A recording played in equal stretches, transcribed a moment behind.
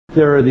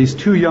There are these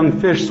two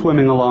young fish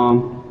swimming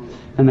along,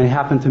 and they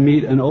happen to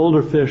meet an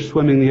older fish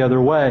swimming the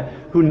other way,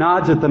 who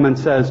nods at them and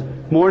says,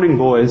 "Morning,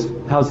 boys,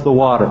 how's the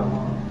water?"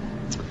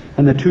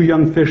 And the two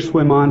young fish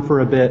swim on for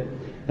a bit,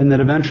 and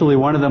then eventually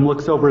one of them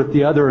looks over at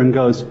the other and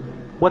goes,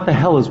 "What the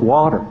hell is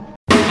water?"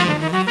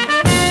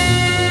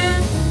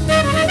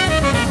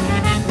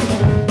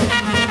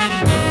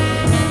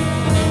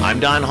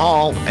 I'm Don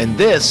Hall, and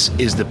this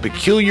is the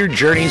Peculiar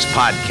Journeys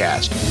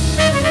Podcast.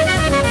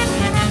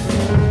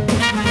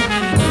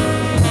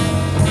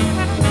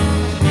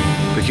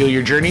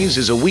 Peculiar Journeys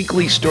is a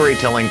weekly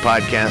storytelling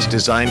podcast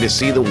designed to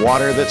see the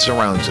water that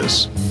surrounds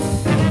us.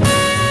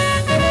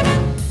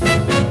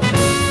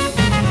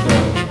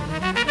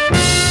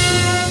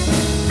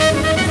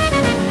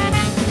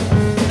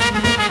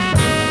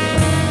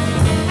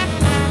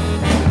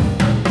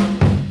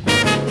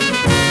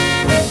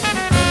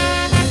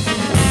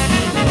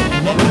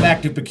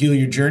 Back to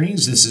Peculiar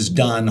Journeys. This is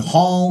Don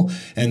Hall,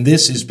 and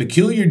this is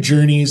Peculiar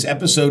Journeys,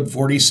 episode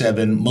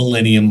 47,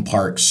 Millennium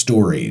Park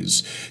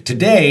Stories.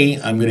 Today,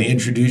 I'm going to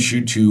introduce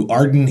you to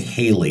Arden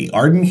Haley.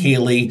 Arden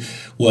Haley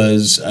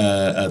was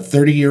a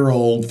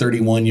 30-year-old,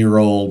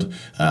 31-year-old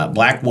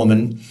black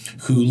woman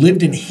who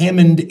lived in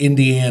Hammond,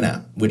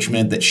 Indiana, which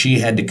meant that she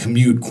had to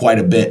commute quite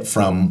a bit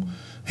from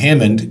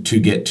Hammond to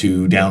get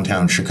to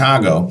downtown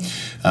Chicago.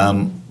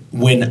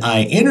 When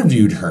I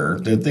interviewed her,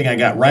 the thing I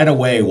got right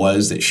away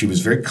was that she was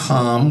very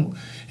calm.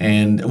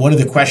 And one of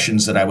the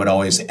questions that I would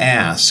always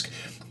ask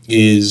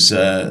is,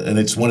 and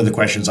it's one of the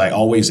questions I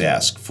always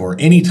ask for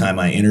any time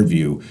I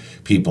interview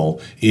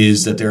people,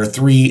 is that there are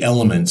three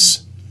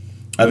elements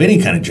of any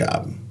kind of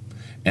job.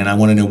 And I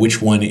want to know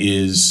which one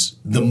is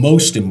the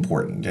most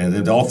important.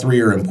 And all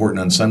three are important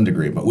on some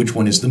degree, but which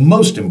one is the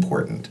most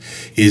important?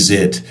 Is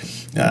it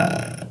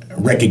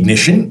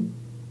recognition,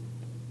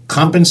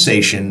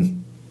 compensation,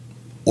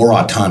 or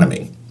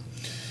autonomy?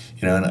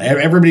 You know, and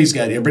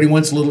everybody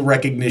wants a little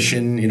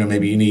recognition. You know,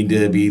 maybe you need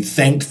to be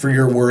thanked for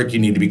your work. You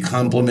need to be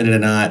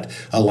complimented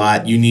a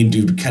lot. You need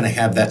to kind of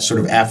have that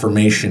sort of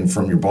affirmation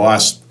from your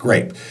boss.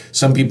 Great.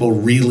 Some people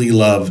really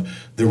love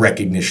the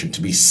recognition, to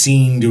be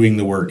seen doing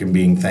the work and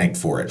being thanked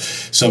for it.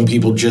 Some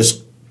people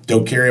just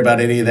don't care about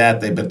any of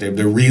that, but they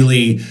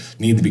really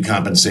need to be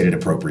compensated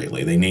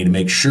appropriately. They need to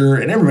make sure,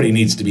 and everybody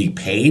needs to be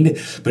paid,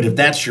 but if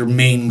that's your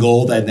main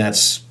goal, if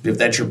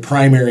that's your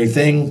primary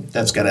thing,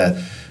 that's got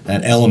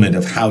an element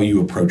of how you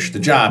approach the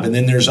job. And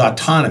then there's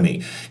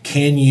autonomy.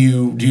 Do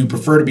you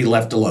prefer to be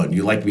left alone? Do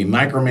you like to be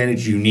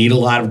micromanaged? Do you need a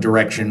lot of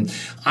direction?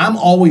 I'm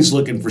always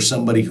looking for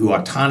somebody who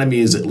autonomy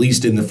is at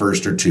least in the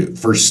first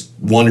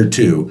one or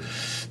two,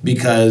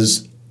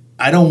 because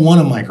I don't want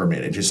to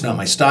micromanage. It's not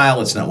my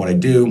style. It's not what I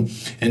do.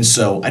 And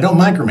so I don't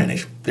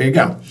micromanage. There you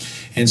go.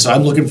 And so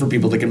I'm looking for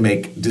people that can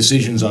make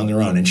decisions on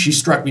their own. And she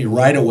struck me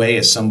right away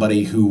as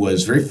somebody who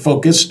was very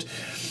focused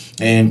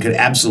and could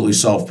absolutely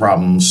solve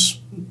problems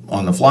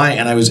on the fly.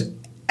 And I was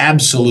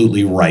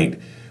absolutely right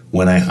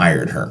when I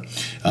hired her.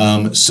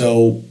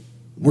 So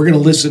we're going to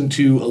listen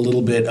to a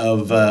little bit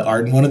of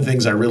Arden. One of the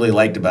things I really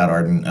liked about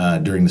Arden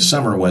during the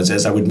summer was,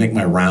 as I would make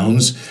my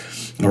rounds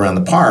around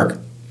the park,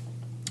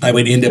 I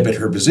would end up at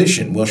her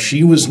position. Well,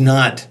 she was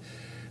not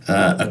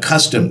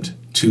accustomed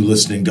to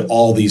listening to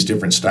all these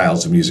different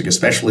styles of music,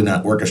 especially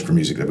not orchestra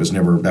music. That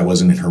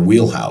wasn't in her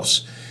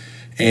wheelhouse.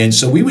 And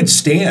so we would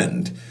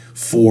stand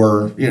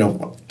for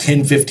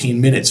 10,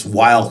 15 minutes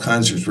while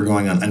concerts were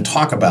going on and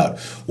talk about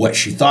what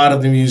she thought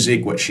of the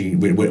music, what she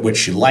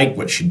liked,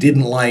 what she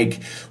didn't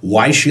like,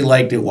 why she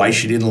liked it, why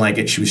she didn't like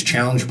it. She was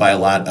challenged by a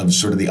lot of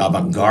sort of the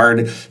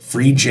avant-garde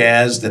free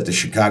jazz that the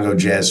Chicago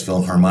Jazz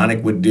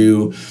Philharmonic would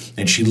do,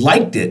 and she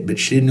liked it, but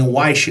she didn't know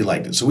why she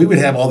liked it. So we would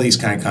have all these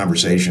kind of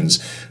conversations,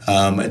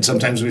 and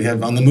sometimes we'd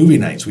have on the movie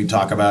nights, we'd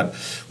talk about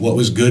what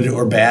was good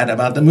or bad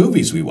about the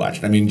movies we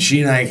watched. I mean,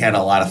 she and I had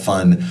a lot of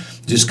fun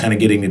just kind of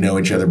getting to know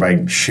each other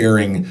by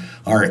sharing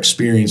our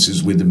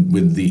experiences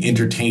with the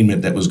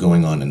entertainment that was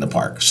going on in the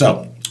park.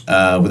 So,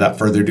 without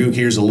further ado,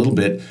 here's a little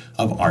bit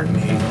of Arden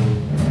Haley.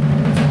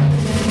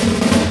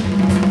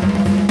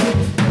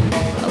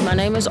 My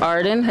name is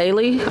Arden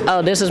Haley.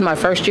 This is my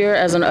first year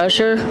as an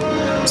usher.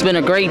 It's been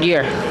a great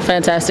year,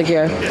 fantastic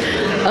year.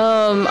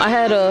 I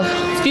had a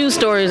few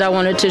stories I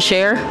wanted to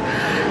share,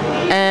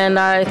 and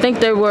I think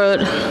there's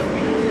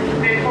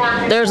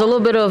a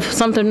little bit of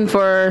something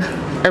for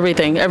every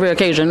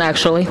occasion,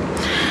 actually.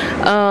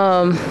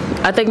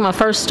 I think my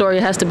first story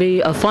has to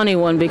be a funny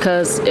one,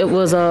 because it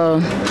was a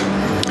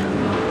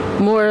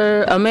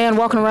man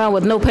walking around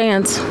with no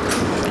pants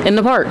in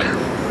the park.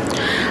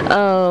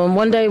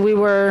 One day we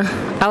were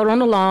out on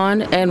the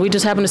lawn, and we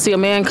just happened to see a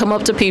man come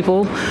up to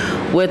people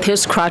with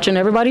his crotch in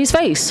everybody's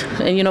face,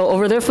 and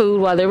over their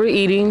food while they were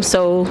eating.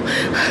 So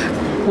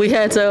we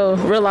had to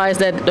realize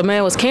that the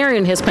man was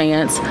carrying his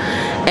pants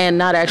and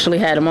not actually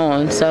had them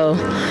on. So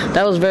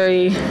that was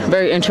very,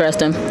 very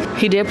interesting.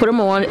 He did put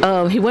them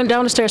on. He went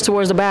down the stairs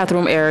towards the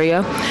bathroom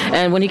area,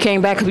 and when he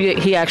came back,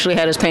 he actually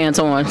had his pants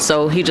on.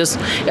 So he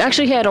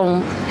had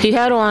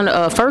on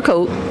a fur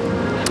coat,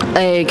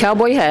 a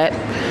cowboy hat,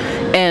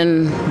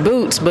 and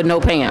boots, but no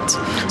pants.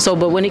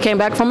 But when he came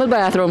back from the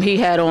bathroom, he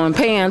had on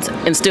pants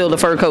and still the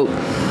fur coat.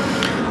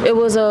 It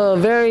was a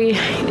very,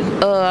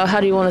 how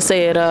do you want to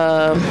say it,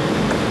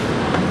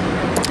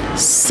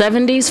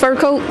 70s fur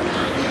coat.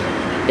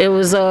 It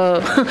was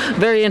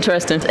very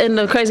interesting. And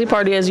the crazy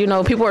part is,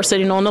 people are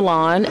sitting on the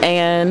lawn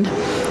and,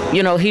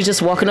 he's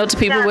just walking up to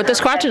people with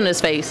this crotch in his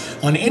face.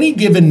 On any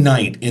given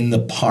night in the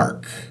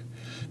park,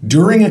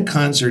 during a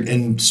concert,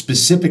 and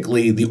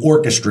specifically the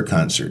orchestra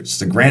concerts,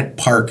 the Grant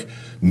Park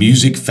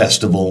Music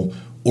Festival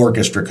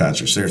orchestra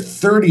concerts, there are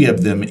 30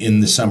 of them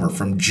in the summer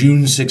from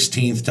June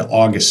 16th to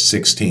August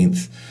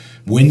 16th,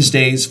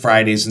 Wednesdays,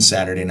 Fridays, and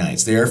Saturday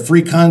nights. They are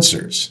free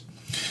concerts.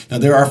 Now,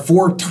 there are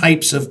 4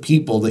 types of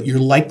people that you're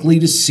likely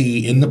to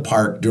see in the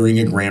park during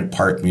a Grant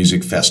Park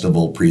Music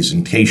Festival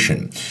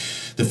presentation.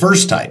 The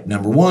first type,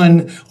 number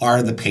 1,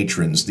 are the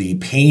patrons, the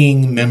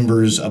paying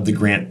members of the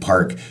Grant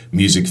Park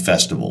Music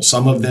Festival.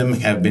 Some of them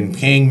have been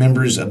paying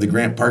members of the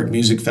Grant Park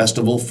Music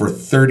Festival for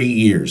 30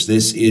 years.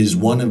 This is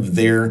one of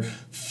their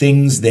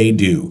things they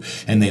do,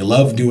 and they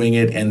love doing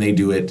it, and they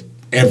do it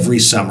every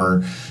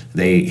summer.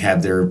 They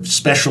have their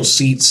special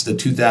seats. The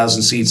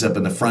 2,000 seats up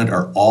in the front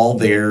are all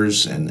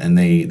theirs, and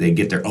they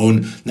get their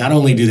own. Not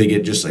only do they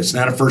get it's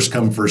not a first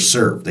come, first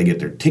serve. They get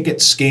their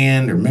ticket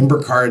scanned, their member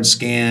card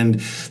scanned.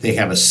 They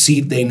have a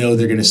seat they know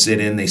they're going to sit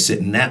in. They sit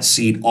in that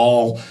seat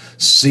all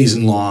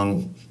season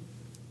long.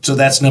 So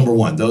that's number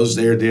 1. Those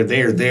they're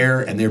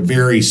there, and they're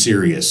very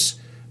serious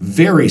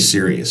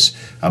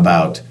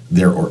about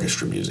their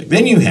orchestra music.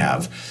 Then you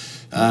have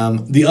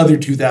the other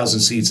 2,000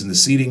 seats in the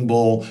seating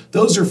bowl.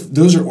 Those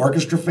are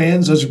orchestra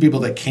fans. Those are people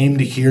that came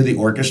to hear the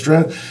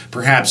orchestra.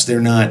 Perhaps they're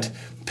not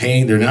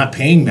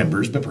paying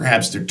members, but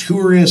perhaps they're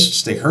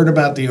tourists. They heard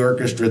about the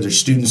orchestra. They're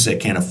students that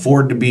can't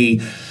afford to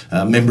be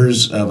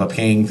members of a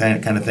paying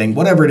kind of thing.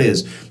 Whatever it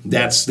is,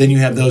 then you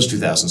have those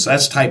 2,000. So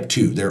that's type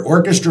 2. They're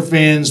orchestra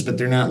fans, but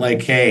they're not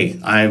like, hey,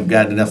 I've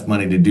got enough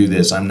money to do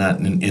this. I'm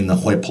not in the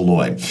hoi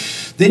polloi.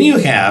 Then you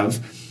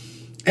have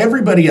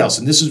everybody else,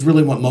 and this is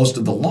really what most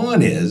of the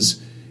lawn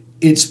is.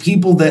 It's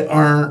people that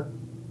are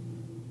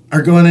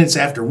going, it's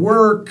after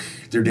work,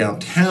 they're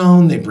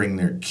downtown, they bring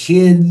their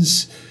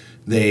kids,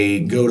 they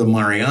go to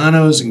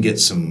Mariano's and get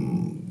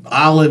some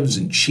olives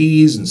and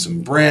cheese and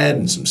some bread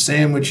and some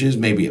sandwiches,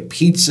 maybe a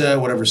pizza,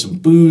 whatever, some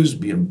booze,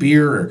 be a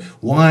beer or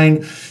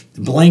wine,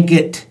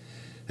 blanket,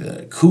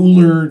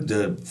 cooler,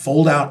 the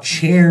fold-out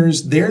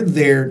chairs. They're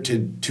there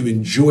to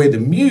enjoy the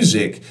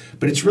music,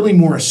 but it's really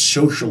more a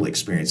social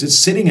experience. It's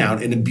sitting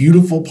out in a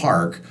beautiful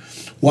park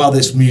while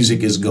this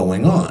music is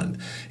going on.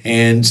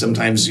 And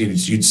sometimes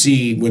you'd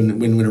see when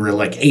we were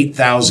like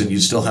 8,000,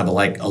 you'd still have a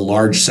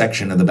large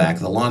section of the back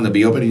of the lawn that'd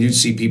be open, and you'd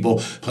see people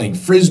playing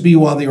Frisbee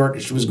while the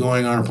orchestra was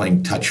going on, or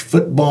playing touch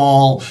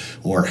football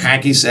or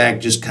hacky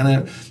sack.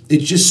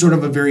 It's just sort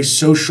of a very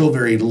social,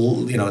 very,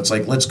 it's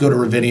like, let's go to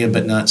Ravinia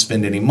but not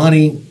spend any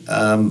money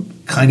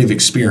kind of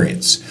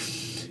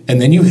experience.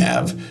 And then you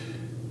have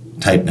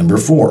type number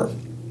 4.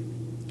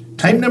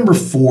 Type number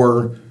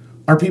 4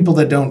 are people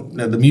that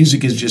the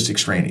music is just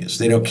extraneous.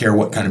 They don't care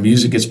what kind of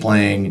music is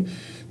playing.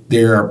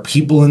 There are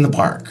people in the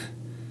park,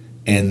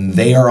 and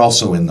they are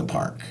also in the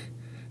park.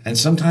 And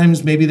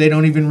sometimes maybe they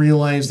don't even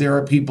realize there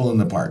are people in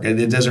the park.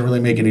 It doesn't really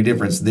make any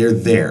difference. They're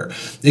there.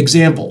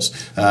 Examples.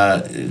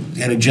 Had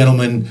a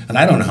gentleman, and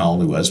I don't know how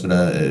old he was, but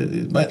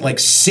like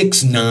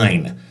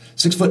 6'9",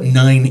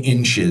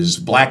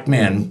 6'9", black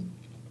man.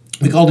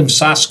 We called him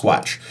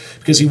Sasquatch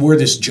because he wore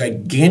this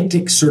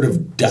gigantic sort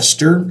of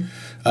duster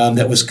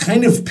that was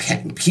kind of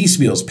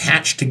piecemeals,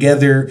 patched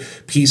together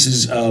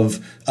pieces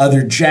of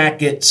other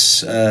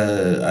jackets.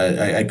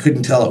 I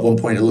couldn't tell at one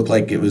point. It looked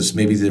like it was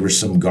maybe there was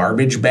some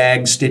garbage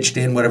bag stitched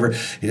in, whatever.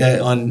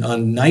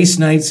 On nice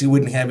nights, he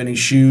wouldn't have any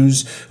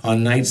shoes.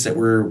 On nights that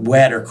were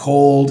wet or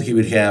cold, he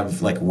would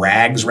have like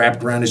rags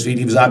wrapped around his feet.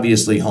 He was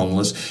obviously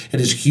homeless.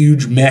 Had his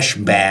huge mesh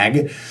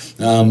bag.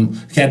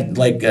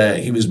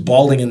 He was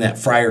balding in that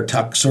Friar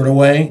Tuck sort of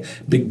way,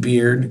 big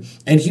beard,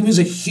 and he was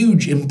a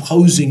huge,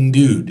 imposing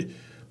dude.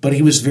 But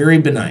he was very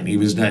benign. The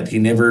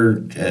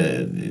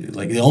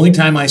only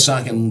time I saw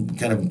him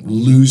kind of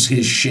lose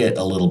his shit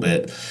a little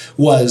bit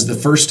was the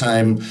first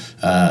time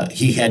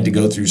he had to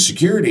go through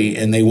security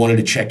and they wanted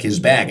to check his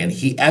bag. And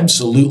he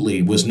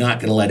absolutely was not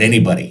going to let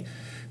anybody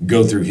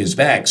go through his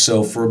bag.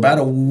 So for about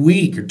a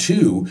week or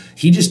 2,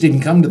 he just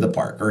didn't come to the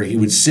park, or he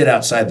would sit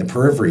outside the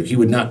periphery. He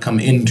would not come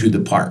into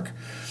the park.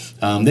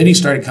 Then he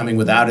started coming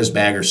without his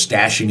bag or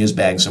stashing his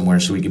bag somewhere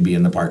so he could be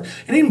in the park.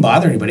 And he didn't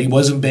bother anybody. He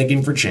wasn't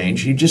begging for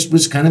change. He just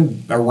was kind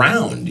of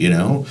around,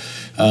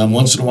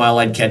 Once in a while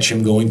I'd catch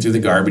him going through the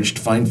garbage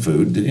to find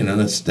food.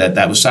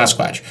 That was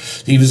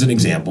Sasquatch. He was an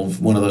example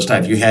of one of those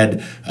types. You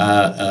had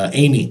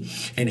Amy.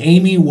 And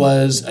Amy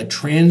was a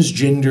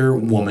transgender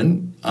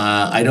woman.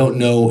 I don't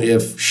know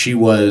if she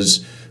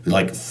was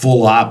like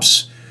full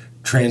ops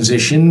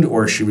transitioned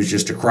or she was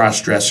just a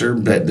cross-dresser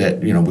that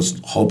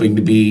was hoping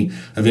to be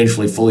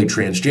eventually fully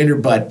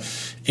transgender, but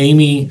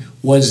Amy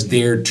was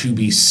there to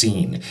be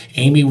seen.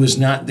 Amy was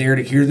not there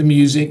to hear the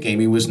music.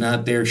 Amy was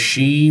not there.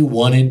 She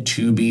wanted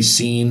to be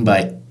seen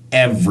by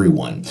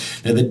everyone.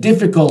 Now, the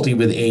difficulty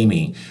with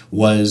Amy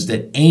was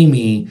that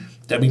Amy,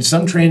 I mean,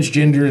 some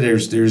transgender,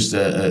 there's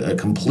a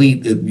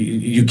complete,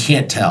 you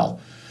can't tell.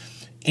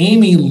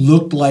 Amy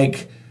looked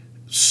like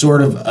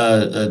sort of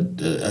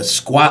a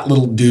squat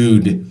little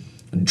dude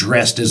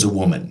dressed as a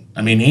woman.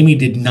 I mean, Amy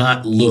did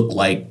not look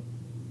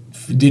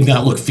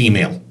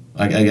female.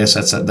 I guess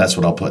that's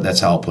what I'll put. That's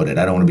how I'll put it.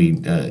 I don't want to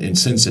be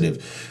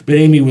insensitive, but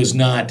Amy was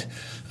not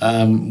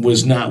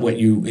what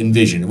you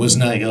envision. It was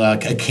not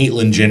like a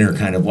Caitlyn Jenner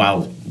kind of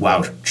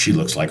wow, she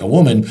looks like a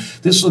woman.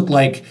 This looked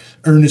like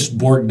Ernest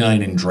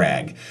Borgnine in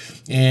drag.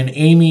 And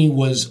Amy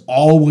was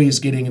always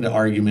getting into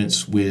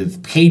arguments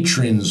with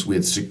patrons,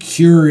 with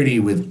security,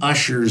 with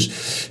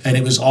ushers, and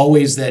it was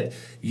always that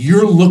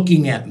you're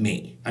looking at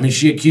me. I mean,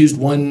 she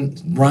accused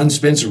Ron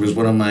Spencer was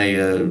one of my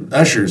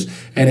ushers,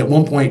 and at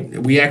one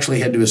point we actually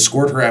had to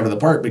escort her out of the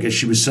park because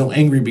she was so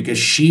angry because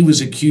she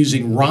was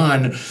accusing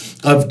Ron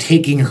of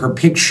taking her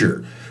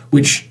picture,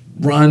 which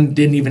Ron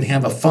didn't even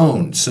have a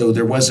phone, so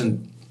there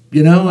wasn't,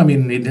 he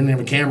didn't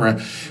have a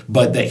camera,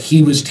 but that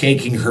he was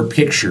taking her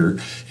picture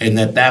and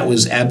that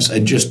was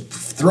just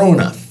throwing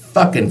a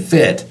fucking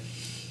fit.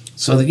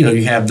 So that,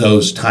 you have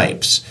those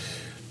types.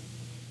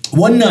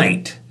 One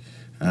night,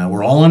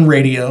 we're all on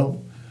radio.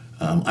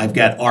 I've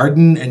got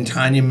Arden and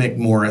Tanya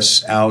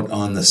McMorris out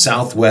on the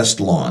southwest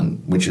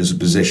lawn, which is a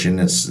position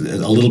that's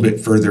a little bit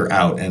further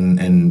out,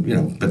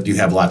 but you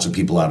have lots of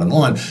people out on the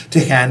lawn to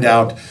hand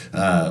out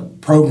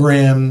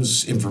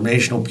programs,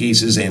 informational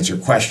pieces, answer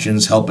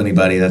questions, help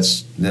anybody.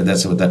 That's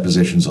what that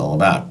position's all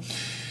about.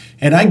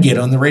 And I get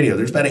on the radio.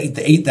 There's about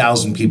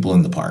 8,000 people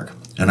in the park,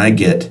 and I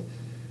get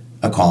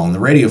a call on the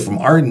radio from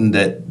Arden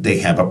that they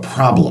have a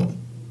problem.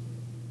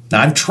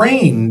 Now, I've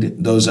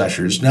trained those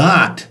ushers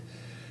not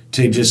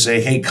to just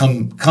say, hey,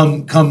 come,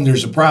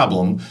 there's a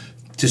problem,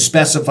 to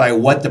specify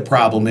what the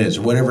problem is,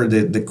 whatever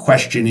the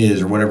question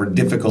is or whatever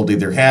difficulty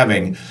they're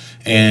having.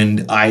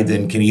 And I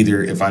then can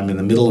either, if I'm in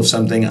the middle of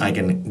something, I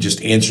can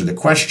just answer the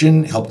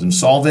question, help them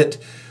solve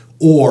it,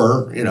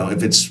 or,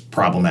 if it's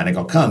problematic,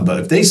 I'll come.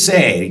 But if they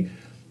say,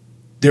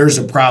 there's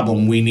a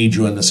problem, we need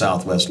you on the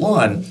southwest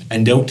lawn,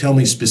 and don't tell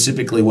me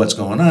specifically what's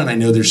going on, I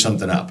know there's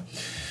something up.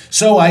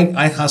 So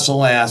I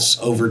hustle ass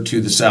over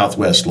to the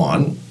southwest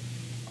lawn,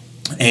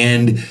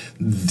 and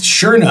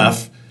sure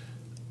enough,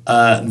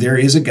 there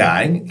is a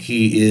guy.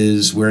 He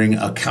is wearing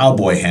a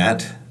cowboy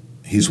hat.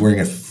 He's wearing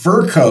a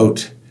fur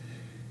coat,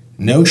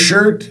 no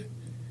shirt,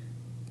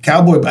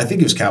 I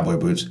think it was cowboy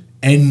boots,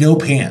 and no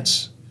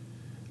pants.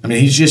 I mean,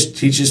 he's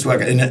just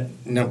like,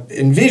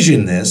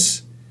 envision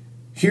this.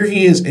 Here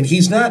he is, and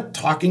he's not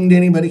talking to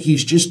anybody.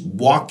 He's just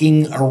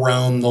walking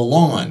around the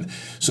lawn.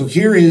 So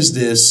here is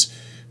this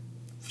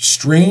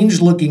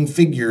strange-looking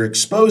figure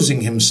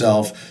exposing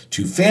himself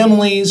to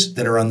families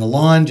that are on the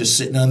lawn, just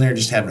sitting on there,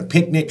 just having a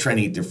picnic, trying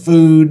to eat their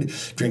food,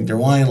 drink their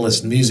wine,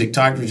 listen to music,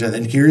 talk to each other.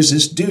 And here's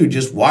this dude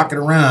just walking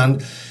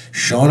around,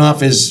 showing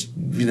off his,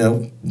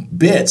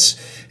 bits.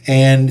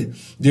 And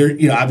there,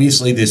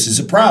 obviously this is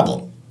a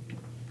problem.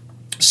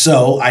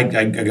 So I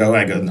go,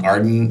 and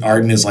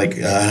Arden is like,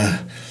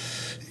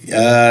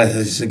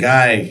 it's a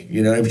guy,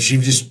 she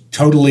was just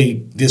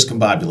totally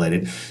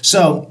discombobulated.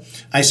 So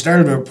I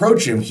started to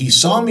approach him. He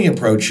saw me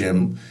approach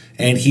him,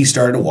 and he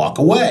started to walk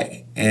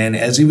away. And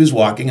as he was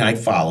walking, I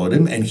followed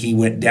him, and he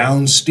went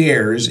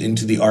downstairs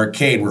into the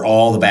arcade where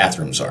all the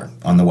bathrooms are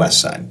on the west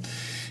side.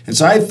 And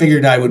so I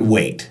figured I would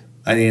wait.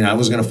 I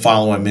was going to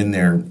follow him in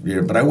there,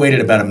 but I waited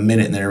about a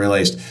minute, and then I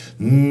realized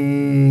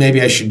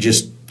maybe I should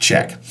just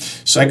check.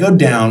 So I go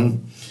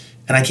down,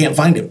 and I can't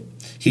find him.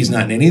 He's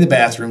not in any of the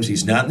bathrooms.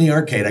 He's not in the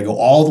arcade. I go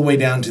all the way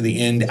down to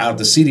the end, out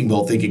the seating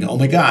bowl, thinking, oh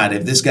my God,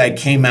 if this guy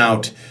came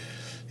out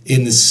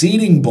in the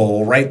seating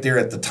bowl right there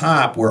at the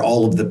top where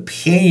all of the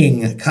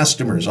paying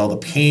customers, all the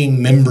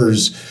paying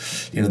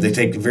members, they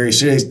take it very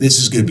serious, this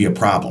is going to be a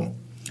problem.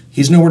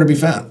 He's nowhere to be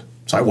found.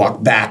 So I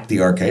walk back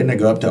the arcade, and I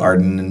go up to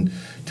Arden and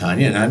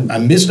Tanya, and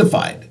I'm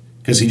mystified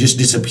because he just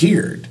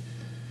disappeared.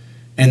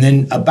 And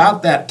then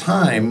about that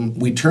time,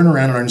 we turn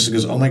around, and Arden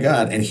goes, oh my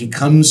God, and he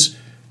comes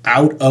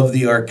out of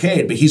the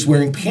arcade, but he's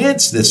wearing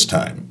pants this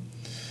time.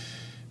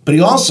 But he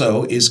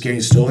also has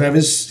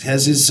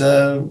his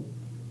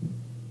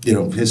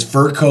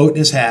fur coat and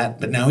his hat,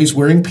 but now he's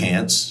wearing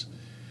pants.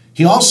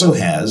 He also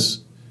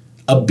has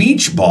a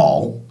beach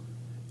ball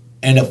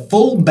and a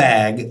full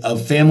bag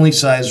of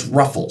family-sized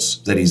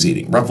Ruffles that he's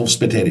eating, Ruffles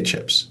potato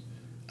chips.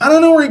 I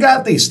don't know where he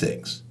got these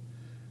things.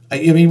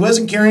 He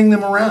wasn't carrying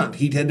them around.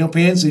 He had no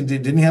pants. He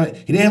didn't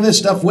have this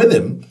stuff with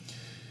him.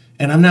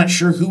 And I'm not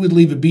sure who would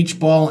leave a beach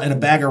ball and a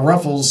bag of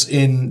Ruffles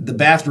in the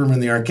bathroom in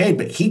the arcade,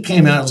 but he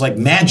came out, it was like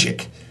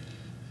magic.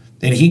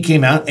 And he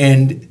came out,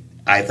 and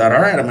I thought,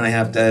 all right,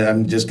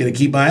 I'm just going to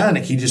keep my eye on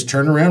it. He just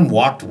turned around,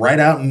 walked right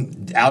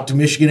out to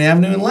Michigan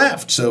Avenue and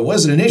left. So it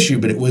wasn't an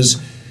issue, but it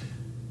was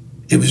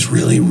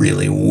really,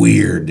 really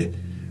weird,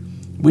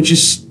 which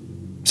is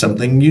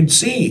something you'd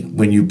see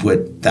when you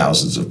put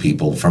thousands of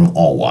people from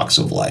all walks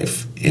of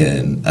life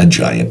in a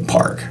giant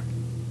park.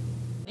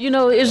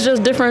 It's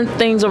just different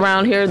things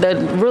around here that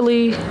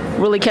really,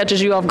 really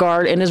catches you off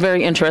guard and is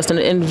very interesting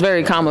and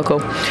very comical.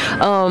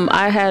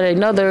 I had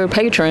another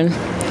patron.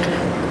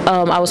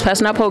 I was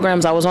passing out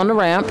programs. I was on the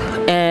ramp,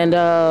 and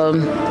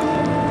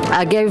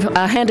I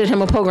handed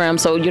him a program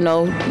so,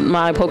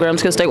 my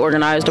programs could stay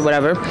organized or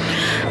whatever.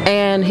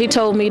 And he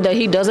told me that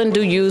he doesn't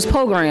do used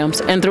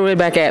programs and threw it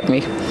back at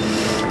me.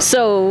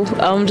 So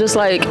I'm just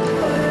like,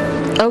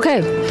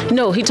 okay.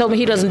 No, he told me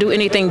he doesn't do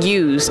anything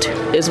used,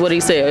 is what he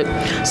said.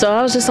 So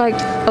I was just like,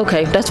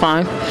 okay, that's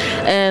fine.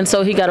 And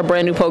so he got a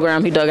brand new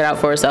program. He dug it out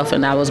for himself,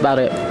 and that was about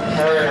it.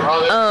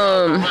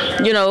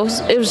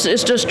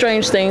 It's just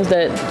strange things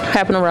that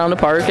happen around the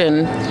park,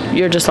 and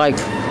you're just like,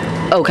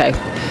 okay,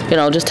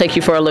 just take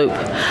you for a loop.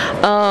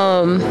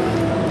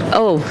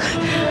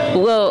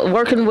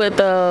 Working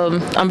with,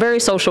 I'm very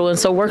social, and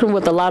so working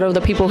with a lot of the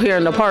people here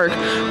in the park,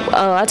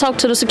 I talk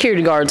to the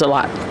security guards a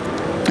lot.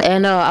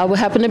 And I would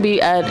happen to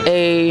be at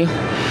a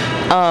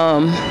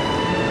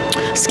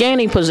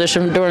scanning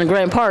position during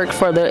Grant Park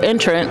for the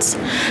entrance,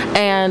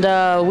 and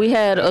we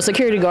had a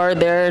security guard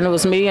there, and it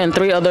was me and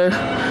 3 other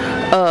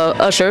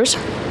ushers.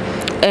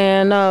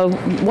 And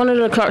one of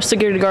the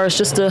security guards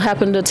just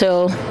happened to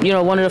tell,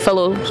 one of the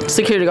fellow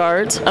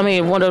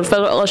one of the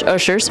fellow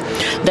ushers,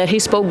 that he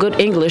spoke good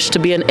English to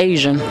be an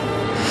Asian.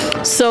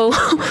 So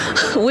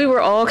we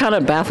were all kind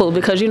of baffled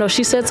because,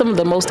 she said some of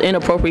the most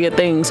inappropriate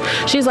things.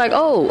 She's like,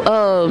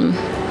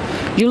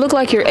 you look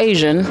like you're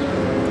Asian,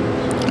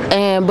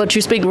 but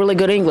you speak really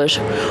good English.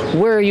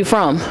 Where are you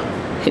from?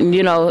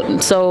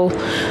 And, so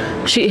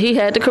he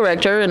had to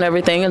correct her and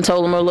everything and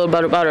told him a little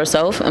bit about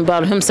himself, and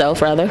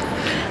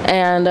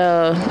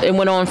it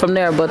went on from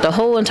there. But the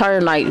whole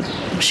entire night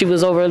she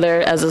was over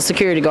there as a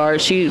security guard,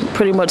 she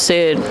pretty much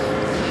said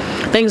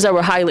things that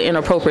were highly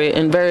inappropriate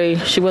and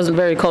she wasn't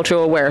very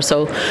cultural aware.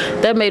 So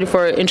that made it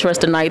for an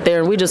interesting night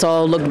there, and we just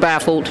all looked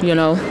baffled,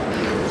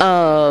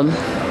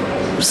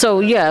 So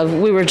yeah,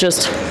 we were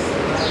just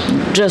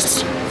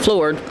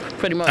floored.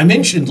 Pretty much. I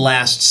mentioned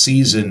last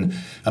season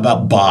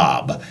about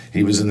Bob.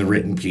 He was in the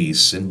written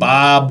piece. And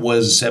Bob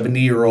was a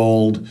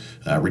 70-year-old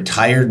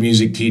retired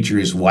music teacher.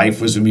 His wife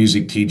was a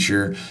music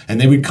teacher. And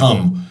they would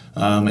come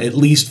at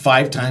least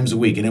 5 times a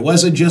week. And it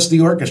wasn't just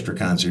the orchestra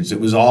concerts. It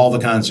was all the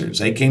concerts.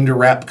 They came to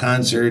rap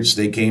concerts.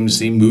 They came to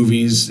see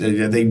movies.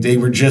 They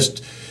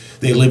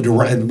lived,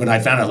 when I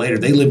found out later,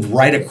 they lived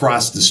right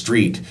across the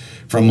street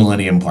from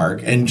Millennium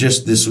Park. And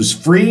this was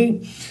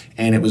free.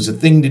 And it was a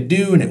thing to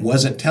do, and it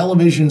wasn't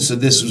television, so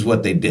this was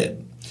what they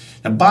did.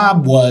 Now,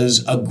 Bob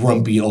was a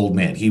grumpy old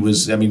man. He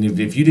was,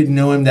 if you didn't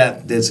know him,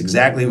 that's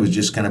exactly, it was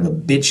just kind of a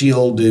bitchy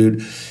old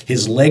dude.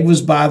 His leg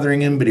was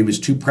bothering him, but he was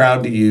too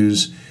proud to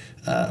use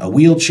a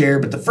wheelchair.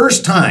 But the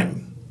first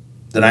time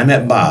that I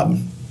met Bob,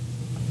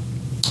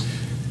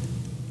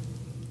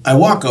 I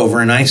walk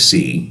over and I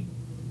see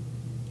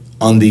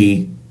on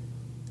the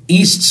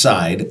east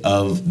side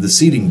of the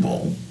seating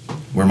bowl,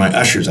 where my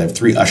ushers, I have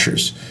 3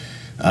 ushers,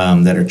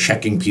 that are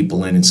checking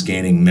people in and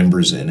scanning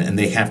members in. And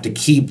they have to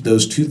keep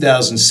those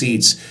 2,000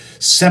 seats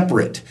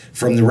separate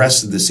from the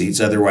rest of the seats.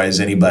 Otherwise,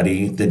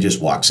 anybody that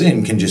just walks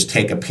in can just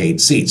take a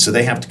paid seat. So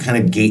they have to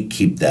kind of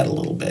gatekeep that a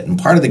little bit. And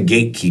part of the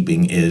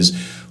gatekeeping is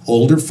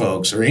older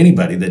folks or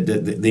anybody that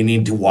they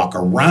need to walk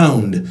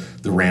around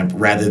the ramp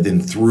rather than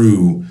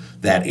through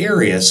that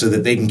area so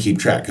that they can keep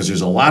track. Because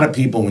there's a lot of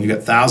people, when you've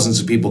got thousands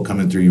of people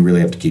coming through, you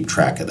really have to keep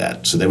track of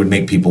that. So they would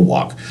make people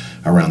walk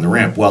around the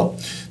ramp. Well,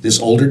 this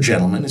older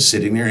gentleman is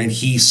sitting there and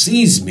he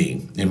sees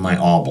me in my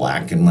all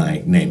black and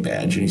my name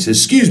badge. And he says,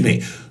 "Excuse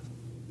me,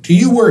 do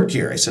you work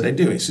here?" I said, "I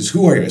do." He says,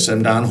 "Who are you?" I said,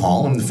 "I'm Don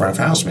Hall. I'm the front of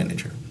house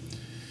manager."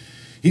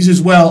 He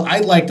says, "Well,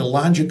 I'd like to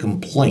lodge a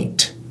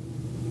complaint."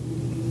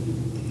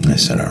 I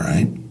said, "All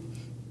right."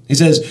 He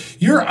says,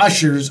 "Your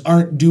ushers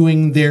aren't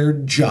doing their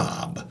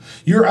job.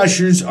 Your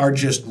ushers are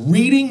just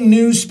reading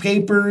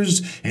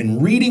newspapers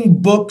and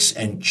reading books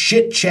and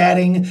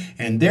chit-chatting,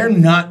 and they're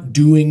not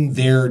doing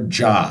their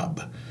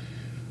job."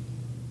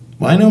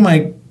 Well, I know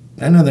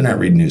they're not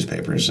reading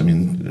newspapers.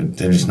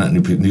 They're just not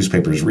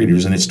newspapers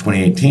readers, and it's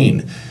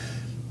 2018.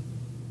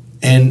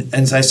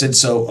 And so I said,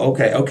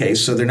 okay,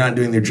 so they're not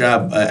doing their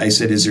job. I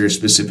said, "Is there a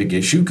specific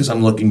issue? Because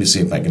I'm looking to see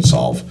if I can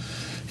solve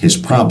his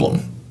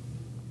problem."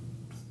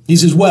 He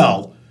says,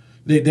 "Well,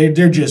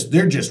 they're just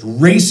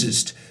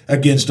racist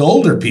against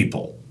older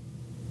people."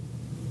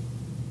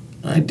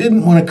 I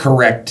didn't want to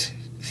correct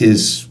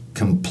his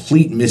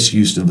complete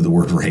misuse of the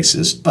word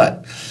racist,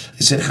 but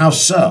I said, "How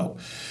so?"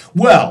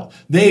 "Well,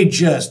 they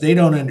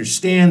don't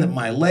understand that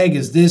my leg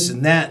is this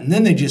and that, and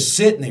then they just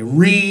sit and they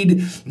read,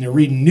 and they're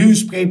reading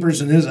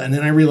newspapers and this," and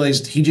then I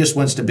realized he just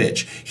wants to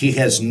bitch. He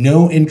has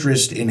no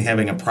interest in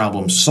having a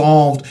problem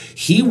solved.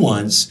 He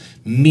wants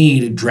me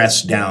to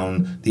dress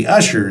down the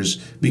ushers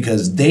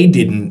because they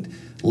didn't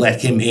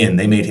let him in.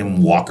 They made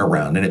him walk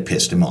around, and it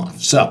pissed him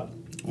off. So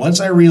once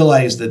I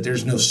realized that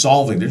there's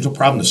no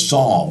problem to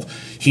solve,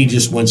 he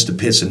just wants to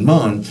piss and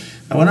moan,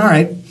 I went, all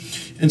right.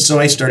 And so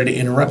I started to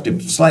interrupt him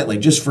slightly,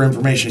 just for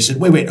information. I said,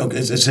 wait. Okay.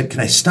 I said, "Can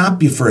I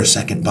stop you for a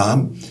second,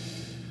 Bob?"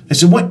 I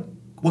said,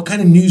 what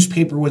kind of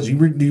newspaper was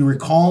it? Do you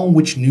recall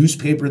which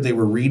newspaper they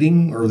were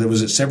reading? Or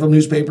was it several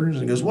newspapers?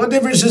 And he goes, what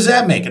difference does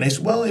that make? And I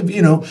said, well,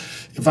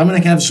 if I'm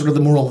going to have sort of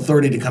the moral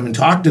authority to come and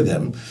talk to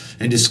them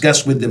and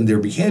discuss with them their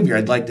behavior,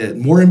 I'd like to,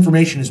 more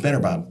information is better,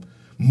 Bob.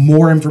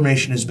 More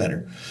information is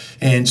better.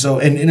 And so,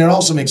 and it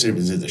also makes it,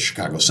 is it the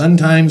Chicago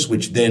Sun-Times,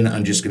 which then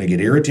I'm just going to get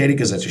irritated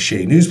because that's a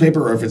shitty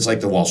newspaper, or if it's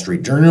like the Wall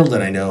Street Journal,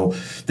 then I know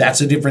that's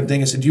a different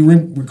thing. I said, do you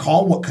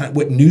recall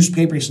what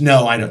newspaper? He said,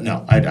 no, I don't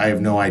know. I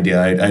have no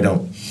idea. I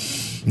don't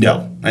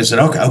know. I said,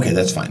 okay,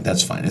 that's fine.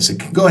 I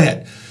said, go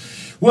ahead.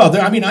 Well,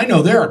 I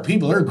know there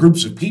are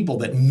groups of people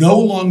that no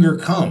longer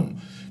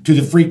come to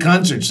the free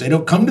concerts. They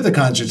don't come to the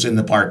concerts in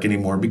the park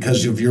anymore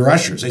because of your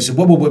ushers. I said,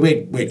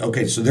 wait.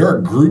 Okay, so there are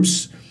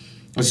groups.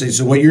 I say,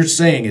 so what you're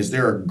saying is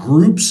there are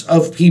groups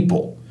of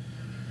people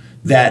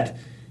that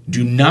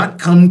do not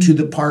come to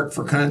the park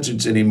for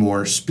concerts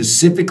anymore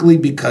specifically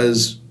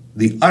because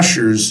the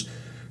ushers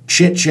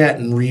chit-chat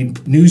and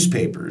read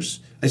newspapers.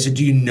 I said,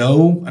 do you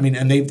know? I mean,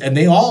 and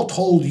they all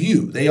told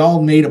you. They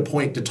all made a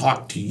point to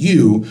talk to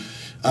you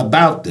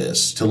about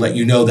this to let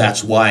you know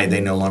that's why they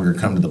no longer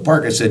come to the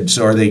park. I said,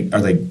 so are they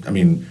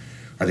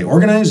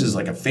organized as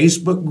like a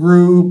Facebook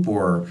group,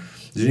 or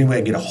is there any way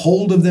I get a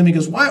hold of them? He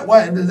goes,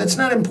 why? That's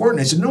not important.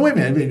 I said, no, wait a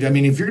minute. I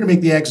mean, if you're going to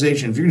make the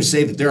accusation, if you're going to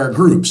say that there are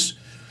groups,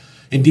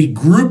 indeed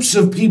groups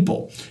of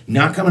people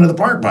not coming to the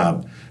park,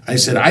 Bob, I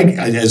said, I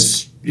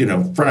as,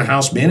 front of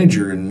house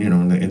manager and,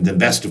 in the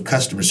best of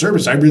customer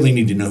service, I really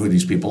need to know who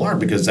these people are,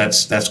 because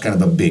that's kind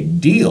of a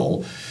big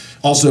deal.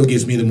 Also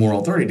gives me the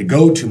moral authority to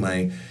go to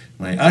my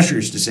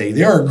ushers to say,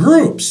 there are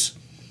groups,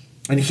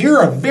 and here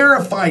are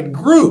verified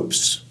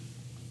groups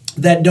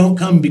that don't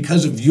come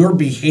because of your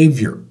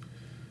behavior.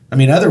 I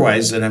mean,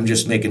 otherwise, then I'm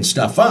just making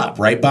stuff up,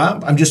 right,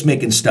 Bob? I'm just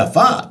making stuff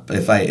up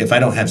if I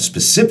don't have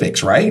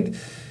specifics, right?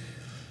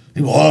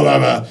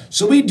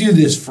 So we do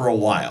this for a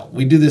while.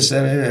 We do this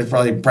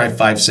probably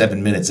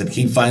 5-7 minutes, and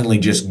he finally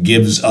just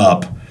gives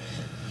up.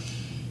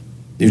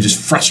 He was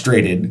just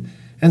frustrated.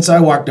 And so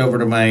I walked over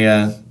to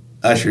my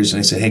ushers and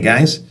I said, hey,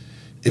 guys,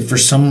 if for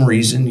some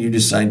reason you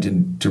decide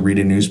to read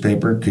a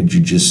newspaper, could you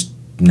just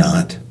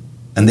not?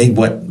 And they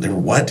were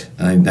what?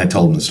 And I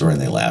told them the story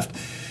and they laughed.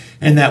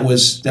 And that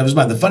was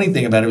about the funny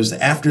thing about it was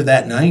that after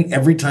that night,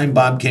 every time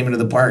Bob came into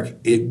the park,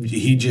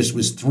 he just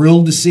was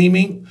thrilled to see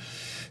me,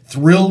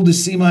 thrilled to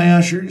see my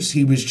ushers.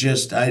 He was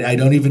just, I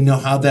don't even know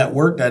how that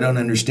worked. I don't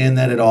understand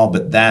that at all,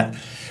 but that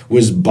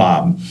was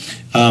Bob.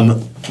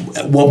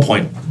 At one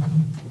point,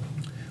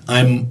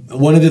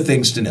 one of the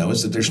things to know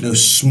is that there's no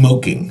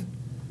smoking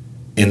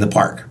in the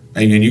park.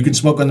 And you can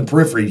smoke on the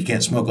periphery. You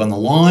can't smoke on the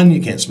lawn.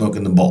 You can't smoke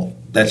in the bowl.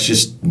 That's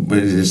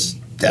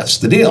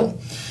the deal.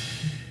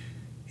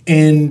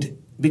 And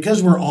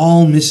because we're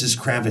all Mrs.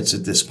 Kravitz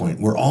at this point,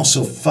 we're all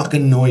so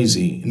fucking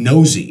nosy,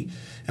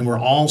 and we're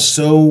all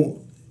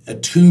so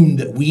attuned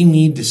that we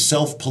need to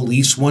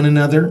self-police one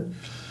another,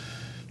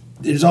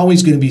 there's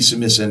always going to be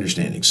some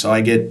misunderstandings. So I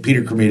get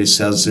Peter Cremidas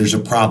says there's a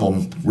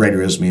problem,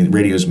 radios me,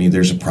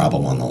 there's a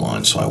problem on the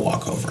lawn. So I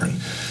walk over, and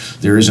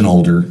there is an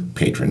older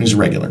patron, he's a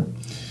regular,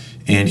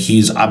 and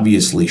he's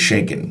obviously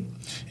shaken.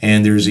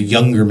 And there's a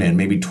younger man,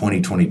 maybe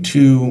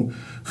 22,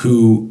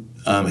 who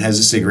has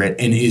a cigarette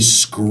and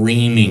is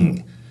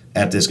screaming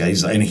at this guy.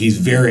 He's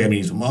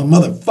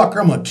motherfucker,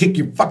 I'm gonna kick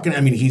your fucking,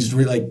 he's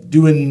really like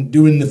doing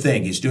the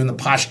thing. He's doing the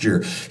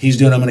posture. He's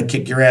doing, I'm gonna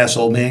kick your ass,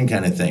 old man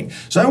kind of thing.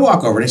 So I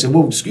walk over and I said,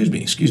 well, excuse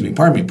me,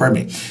 pardon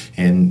me.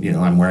 And,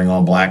 I'm wearing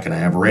all black and I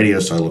have a radio,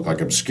 so I look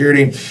like I'm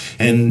security.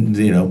 And,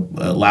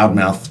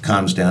 loudmouth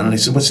calms down. And I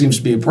said, what seems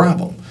to be a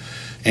problem?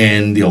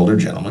 And the older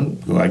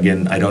gentleman, who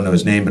again, I don't know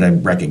his name, but I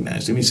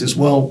recognized him. He says,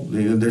 well,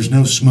 there's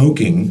no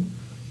smoking.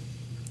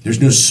 There's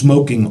no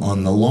smoking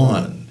on the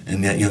lawn.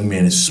 And that young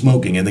man is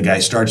smoking. And the guy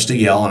starts to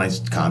yell, and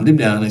I calmed him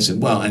down. And I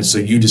said, well, and so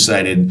you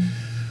decided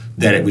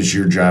that it was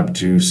your job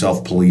to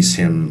self-police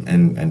him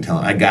and tell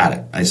him. I got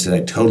it. I said,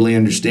 I totally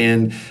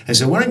understand. I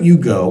said, why don't you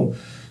go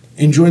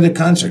enjoy the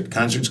concert?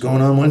 Concert's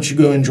going on. Why don't you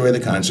go enjoy the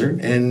concert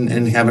and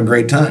have a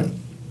great time?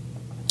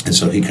 And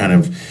so he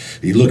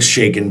looks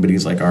shaken, but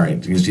he's like, all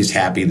right. He's just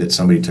happy that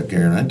somebody took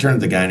care of him. And I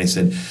turned to the guy and I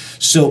said,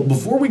 so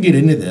before we get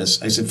into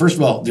this, I said, first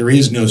of all, there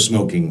is no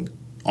smoking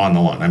on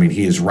the lawn.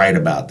 He is right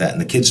about that. And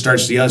the kid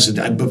starts to yell. I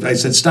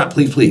said, stop,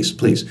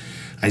 please.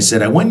 I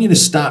said, I want you to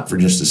stop for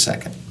just a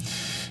second.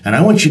 And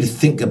I want you to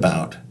think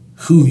about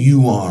who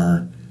you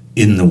are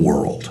in the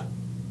world.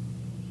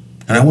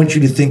 And I want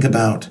you to think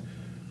about,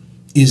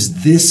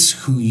 is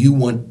this who you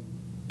want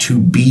to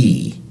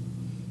be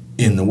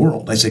in the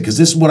world? I said, because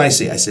this is what I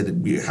see. I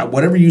said,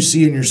 whatever you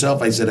see in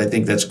yourself, I said, I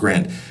think that's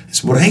grand. I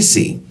said, what I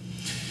see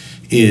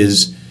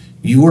is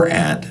you are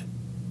at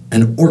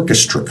an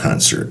orchestra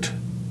concert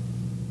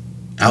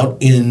out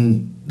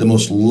in the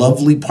most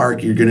lovely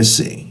park you're going to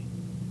see,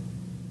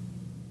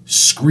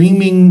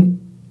 screaming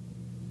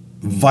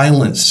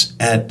violence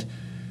at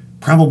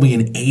probably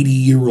an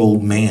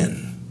 80-year-old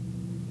man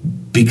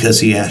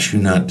because he asked you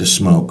not to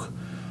smoke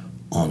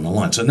on the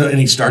lawn. So no, and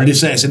he started to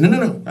say, I said,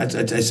 no. I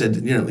said,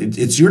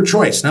 it's your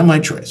choice, not my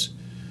choice.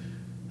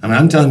 I mean,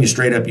 I'm telling you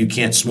straight up, you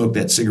can't smoke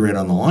that cigarette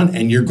on the lawn,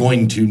 and you're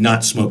going to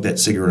not smoke that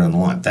cigarette on the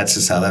lawn. That's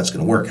just how that's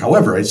going to work.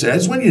 However, I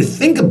just want you to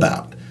think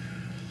about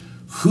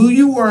who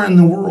you are in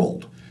the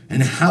world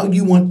and how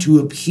you want to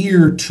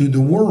appear to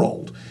the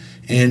world.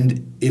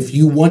 And if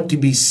you want to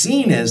be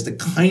seen as the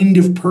kind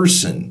of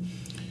person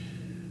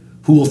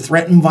who will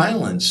threaten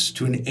violence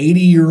to an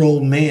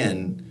 80-year-old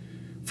man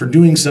for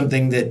doing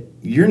something that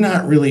you're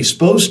not really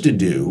supposed to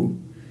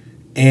do,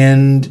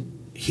 and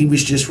he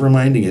was just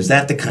reminding, is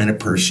that the kind of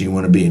person you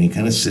want to be? And he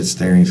kind of sits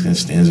there and he kind of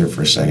stands there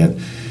for a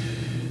second.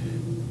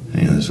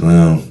 And he goes,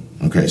 well,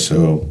 okay,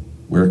 so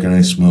where can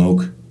I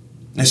smoke?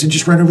 I said,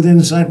 just right over there on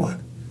the sidewalk.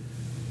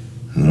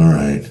 All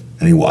right.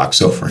 And he walks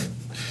over.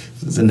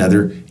 It's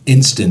another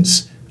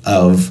instance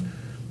of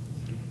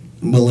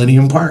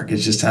Millennium Park.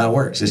 It's just how it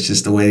works. It's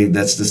just the way,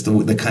 that's just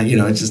the kind,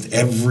 it's just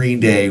every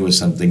day was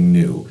something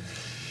new.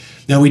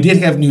 Now, we did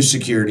have new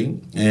security,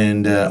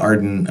 and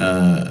Arden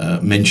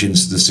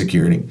mentions the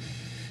security.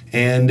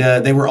 And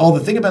they were all, the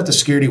thing about the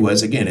security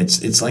was, again,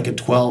 it's like a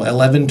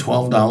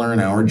 $12 an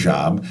hour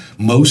job.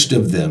 Most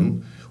of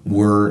them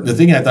were, the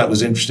thing I thought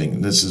was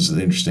interesting, this is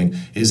interesting,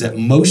 is that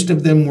most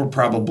of them were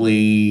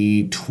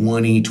probably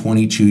 20,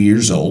 22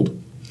 years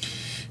old.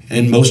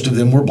 And most of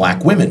them were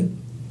black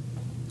women.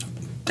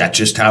 That's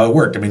just how it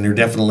worked. I mean, there are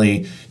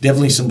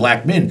definitely some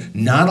black men.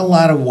 Not a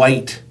lot of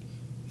white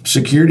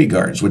security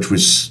guards, which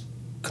was,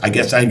 I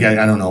guess, I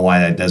don't know why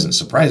that doesn't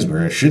surprise me,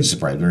 or it should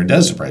surprise me, or it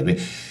does surprise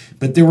me.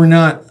 But there were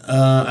not,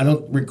 I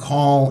don't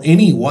recall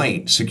any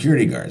white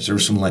security guards. There were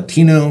some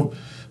Latino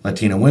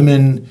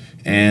women,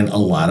 and a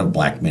lot of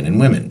black men and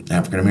women,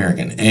 African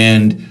American.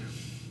 And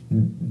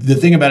the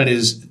thing about it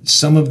is,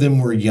 some of them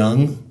were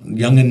young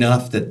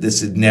enough that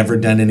this had never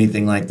done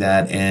anything like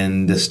that,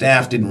 and the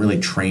staff didn't really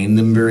train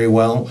them very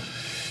well.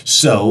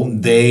 So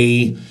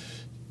they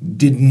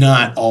did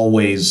not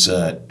always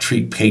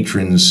treat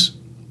patrons.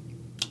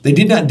 They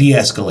did not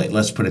de-escalate,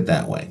 let's put it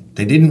that way.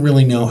 They didn't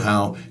really know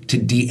how to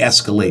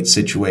de-escalate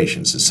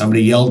situations. If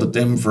somebody yelled at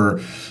them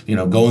for,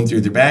 going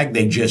through their bag,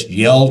 they just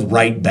yelled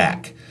right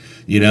back,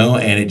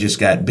 and it just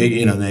got big,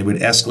 they would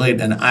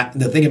escalate. And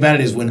the thing about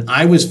it is, when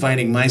I was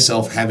finding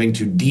myself having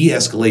to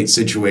de-escalate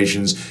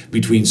situations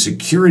between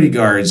security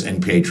guards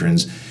and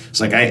patrons, it's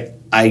like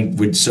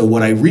so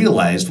what I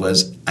realized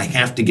was I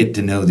have to get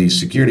to know these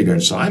security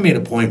guards. So I made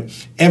a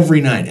point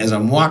every night as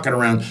I'm walking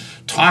around,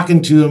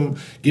 talking to them,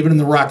 giving them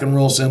the rock and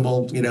roll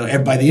symbol.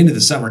 By the end of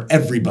the summer,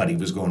 everybody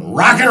was going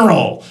rock and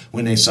roll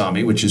when they saw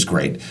me, which is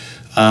great.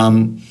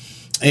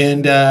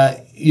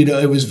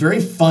 It was very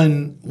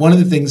fun. One of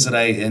the things that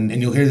and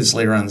you'll hear this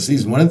later on in the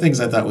season, one of the things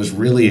I thought was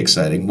really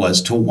exciting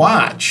was to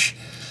watch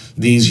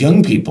these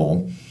young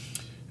people,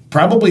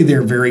 probably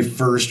their very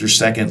first or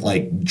second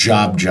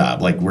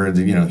job, like where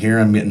here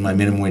I'm getting my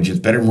minimum wage. It's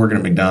better than working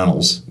at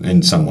McDonald's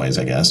in some ways,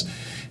 I guess.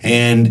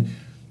 And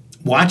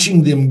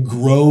watching them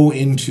grow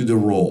into the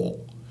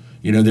role.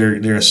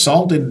 They're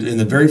assaulted in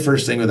the very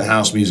first thing with the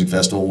House Music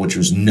Festival, which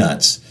was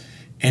nuts.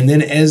 And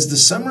then as the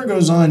summer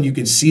goes on, you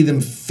could see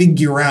them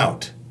figure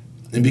out.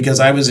 And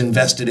because I was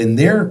invested in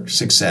their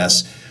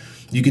success,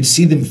 you could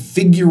see them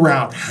figure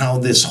out how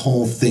this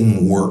whole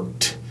thing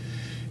worked.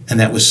 And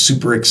that was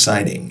super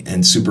exciting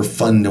and super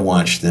fun to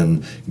watch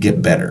them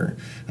get better.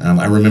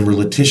 I remember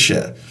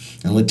Letitia.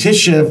 And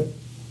Letitia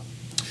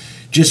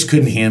just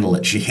couldn't handle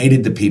it. She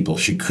hated the people.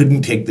 She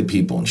couldn't take the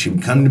people. And she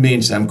would come to me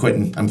and say, I'm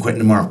quitting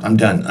tomorrow. I'm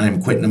done.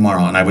 I'm quitting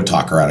tomorrow. And I would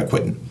talk her out of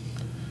quitting.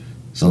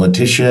 So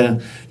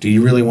Letitia, do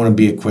you really want to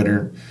be a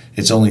quitter?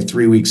 It's only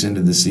 3 weeks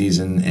into the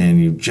season, and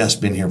you've just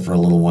been here for a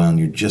little while, and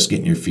you're just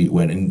getting your feet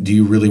wet. And do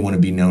you really want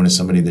to be known as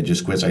somebody that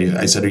just quits?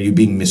 I said, are you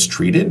being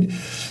mistreated?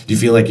 Do you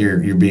feel like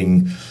you're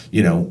being,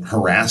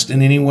 harassed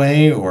in any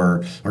way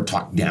or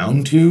talked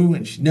down to?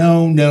 And she,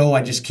 no,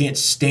 I just can't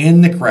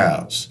stand the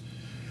crowds.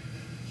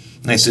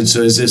 And I said,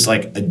 so is this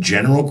like a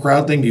general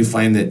crowd thing? Do you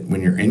find that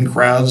when you're in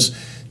crowds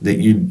that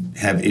you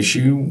have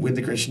issue with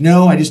the Christian?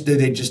 No,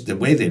 the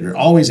way they're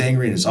always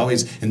angry,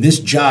 and this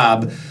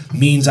job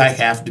means I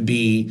have to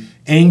be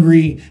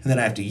angry, and then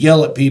I have to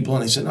yell at people.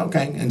 And I said,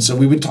 okay. And so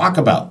we would talk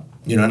about,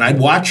 and I'd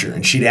watch her,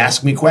 and she'd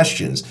ask me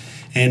questions.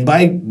 And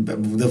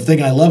the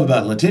thing I love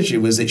about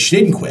Letitia was that she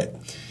didn't quit.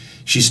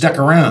 She stuck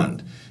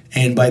around.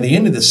 And by the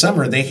end of the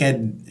summer,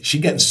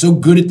 she'd gotten so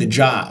good at the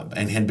job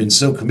and had been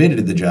so committed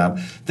to the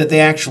job that they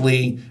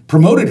actually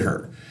promoted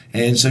her.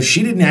 And so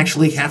she didn't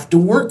actually have to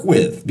work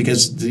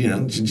because she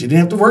didn't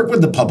have to work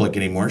with the public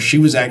anymore. She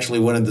was actually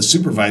one of the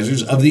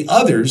supervisors of the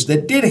others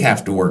that did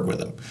have to work with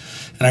them.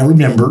 And I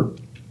remember,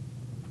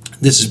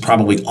 this is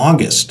probably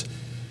August,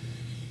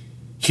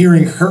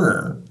 hearing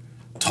her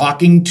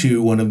talking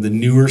to one of the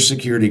newer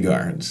security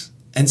guards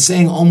and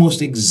saying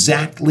almost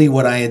exactly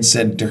what I had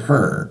said to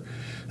her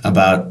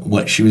about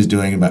what she was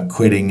doing, about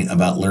quitting,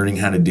 about learning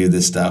how to do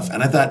this stuff.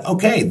 And I thought,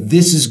 okay,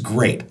 this is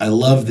great. I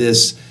love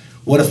this.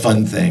 What a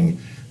fun thing.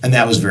 And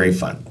that was very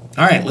fun.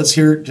 All right, let's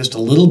hear just a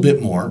little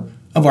bit more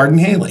of Arden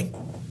Haley.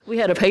 We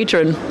had a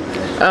patron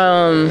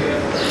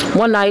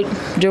one night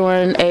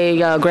during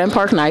a Grand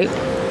Park night.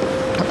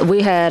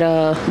 We had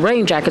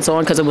rain jackets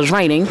on because it was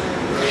raining.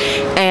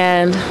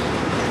 And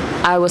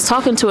I was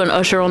talking to an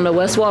usher on the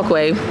West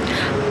Walkway.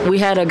 We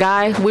had a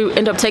guy, we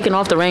ended up taking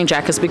off the rain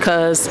jackets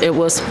because it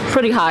was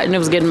pretty hot and it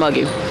was getting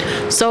muggy.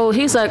 So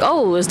he's like,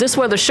 oh, is this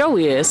where the show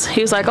is?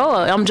 He's like, oh,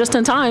 I'm just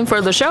in time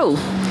for the show.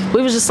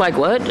 We was just like,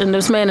 what? And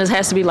this man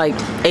has to be like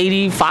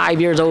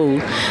 85 years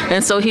old.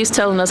 And so he's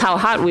telling us how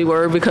hot we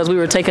were because we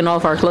were taking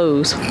off our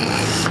clothes.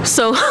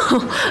 So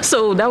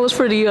that was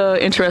pretty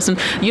interesting.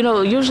 You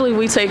know, usually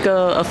we take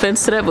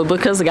offense to that, but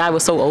because the guy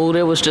was so old,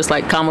 it was just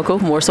like comical,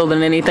 more so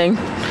than anything.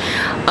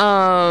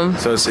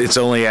 So it's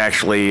only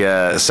actually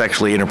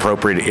sexually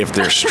inappropriate if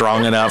they're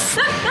strong enough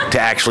to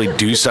actually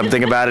do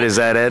something about it. Is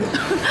that it?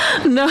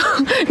 No,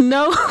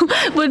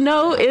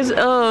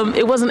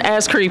 it wasn't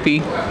as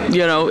creepy.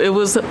 You know, it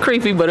was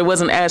creepy, but it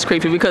wasn't as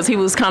creepy because he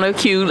was kind of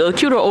cute, a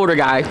cuter older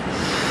guy,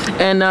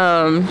 and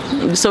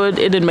so it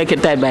didn't make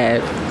it that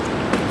bad.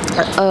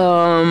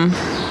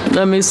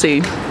 Let me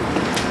see.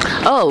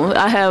 Oh,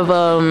 I have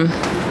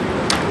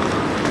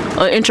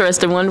an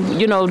interesting one.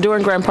 You know,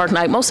 during Grand Park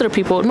Night, most of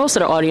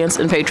the audience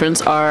and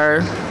patrons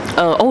are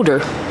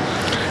older.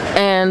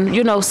 And,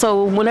 you know,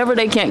 so whenever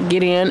they can't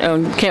get in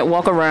and can't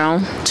walk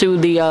around to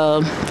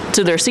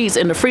their seats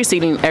in the free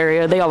seating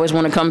area, they always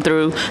want to come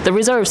through the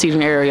reserved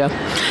seating area.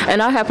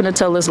 And I happened to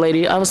tell this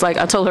lady, I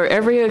told her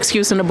every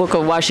excuse in the book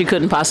of why she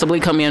couldn't possibly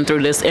come in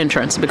through this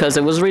entrance because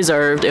it was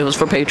reserved, it was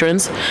for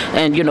patrons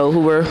and, you know, who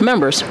were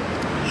members.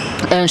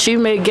 And she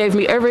gave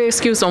me every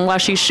excuse on why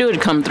she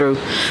should come through.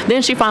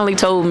 Then she finally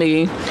told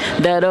me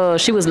that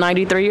she was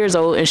 93 years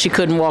old and she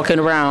couldn't walk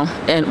around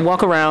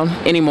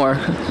anymore.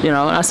 You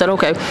know, and I said,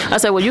 okay. I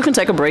said, well, you can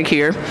take a break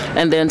here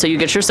and then until you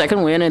get your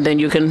second win, and then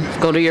you can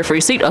go to your free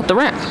seat up the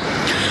ramp.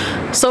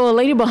 So a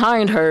lady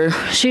behind her,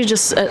 she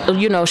just,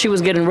 she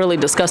was getting really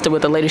disgusted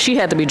with the lady. She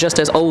had to be just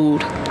as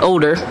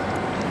older.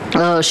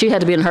 She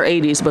had to be in her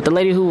 80s, but the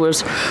lady who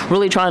was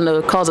really trying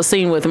to cause a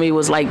scene with me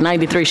was like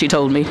 93, she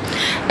told me.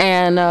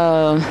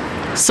 And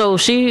so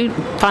she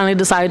finally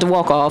decided to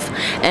walk off,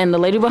 and the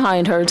lady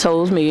behind her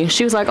told me,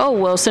 she was like, oh,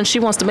 well, since she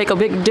wants to make a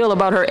big deal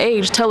about her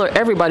age, tell her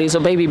everybody's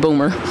a baby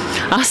boomer.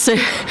 I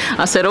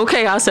said,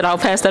 okay. I said, I'll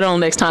pass that on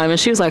next time. And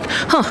she was like,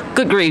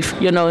 good grief,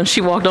 you know, and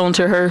she walked on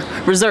to her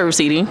reserve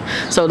seating.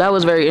 So that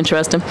was very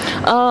interesting.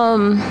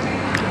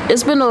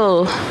 It's been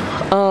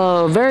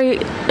a very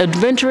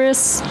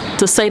adventurous,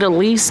 to say the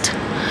least,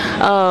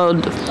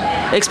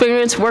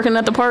 experience working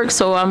at the park,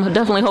 so I'm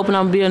definitely hoping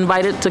I'll be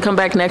invited to come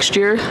back next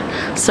year.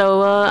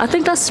 So I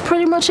think that's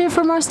pretty much it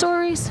for my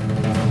stories.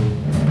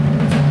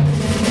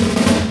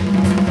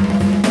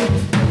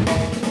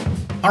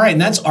 All right,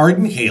 and that's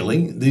Arden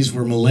Haley. These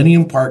were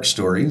Millennium Park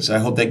stories. I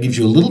hope that gives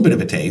you a little bit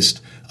of a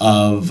taste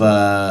of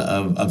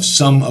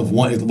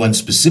one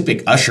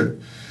specific usher,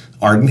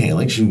 Arden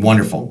Haley. She's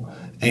wonderful.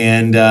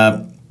 And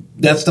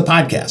that's the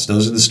podcast.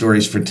 Those are the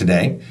stories for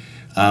today.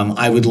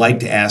 I would like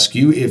to ask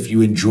you, if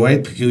you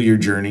enjoy Peculiar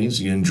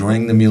Journeys, you're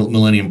enjoying the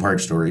Millennium Park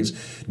stories,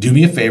 do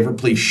me a favor,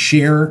 please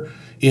share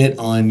it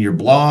on your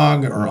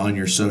blog or on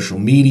your social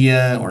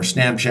media or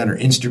Snapchat or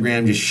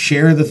Instagram. Just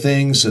share the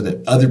things so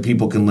that other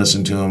people can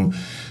listen to them.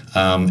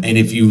 And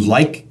if you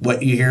like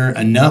what you hear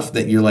enough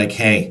that you're like,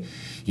 hey,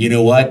 you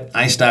know what?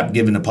 I stopped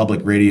giving to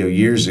public radio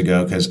years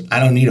ago because I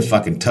don't need a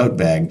fucking tote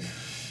bag.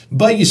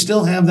 But you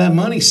still have that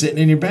money sitting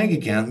in your bank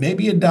account.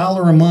 Maybe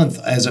 $1 a month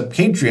as a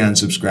Patreon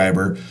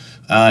subscriber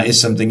is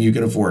something you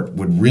can afford.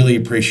 Would really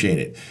appreciate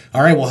it.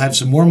 All right, we'll have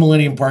some more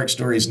Millennium Park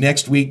stories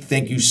next week.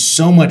 Thank you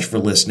so much for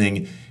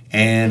listening,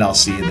 and I'll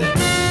see you then.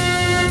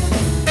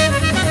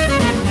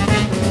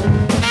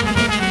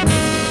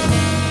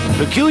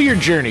 Peculiar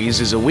Journeys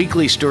is a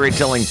weekly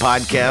storytelling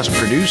podcast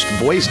produced,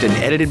 voiced, and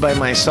edited by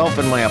myself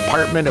in my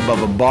apartment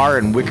above a bar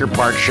in Wicker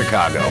Park,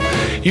 Chicago.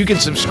 You can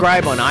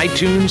subscribe on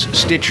iTunes,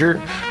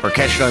 Stitcher, or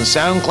catch it on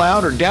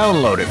SoundCloud, or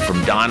download it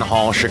from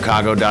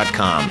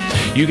donhallchicago.com.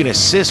 You can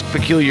assist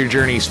Peculiar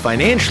Journeys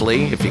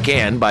financially, if you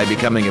can, by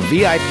becoming a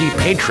VIP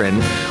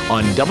patron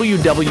on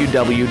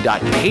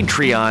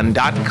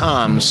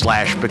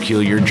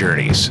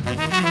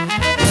www.patreon.com/peculiarjourneys.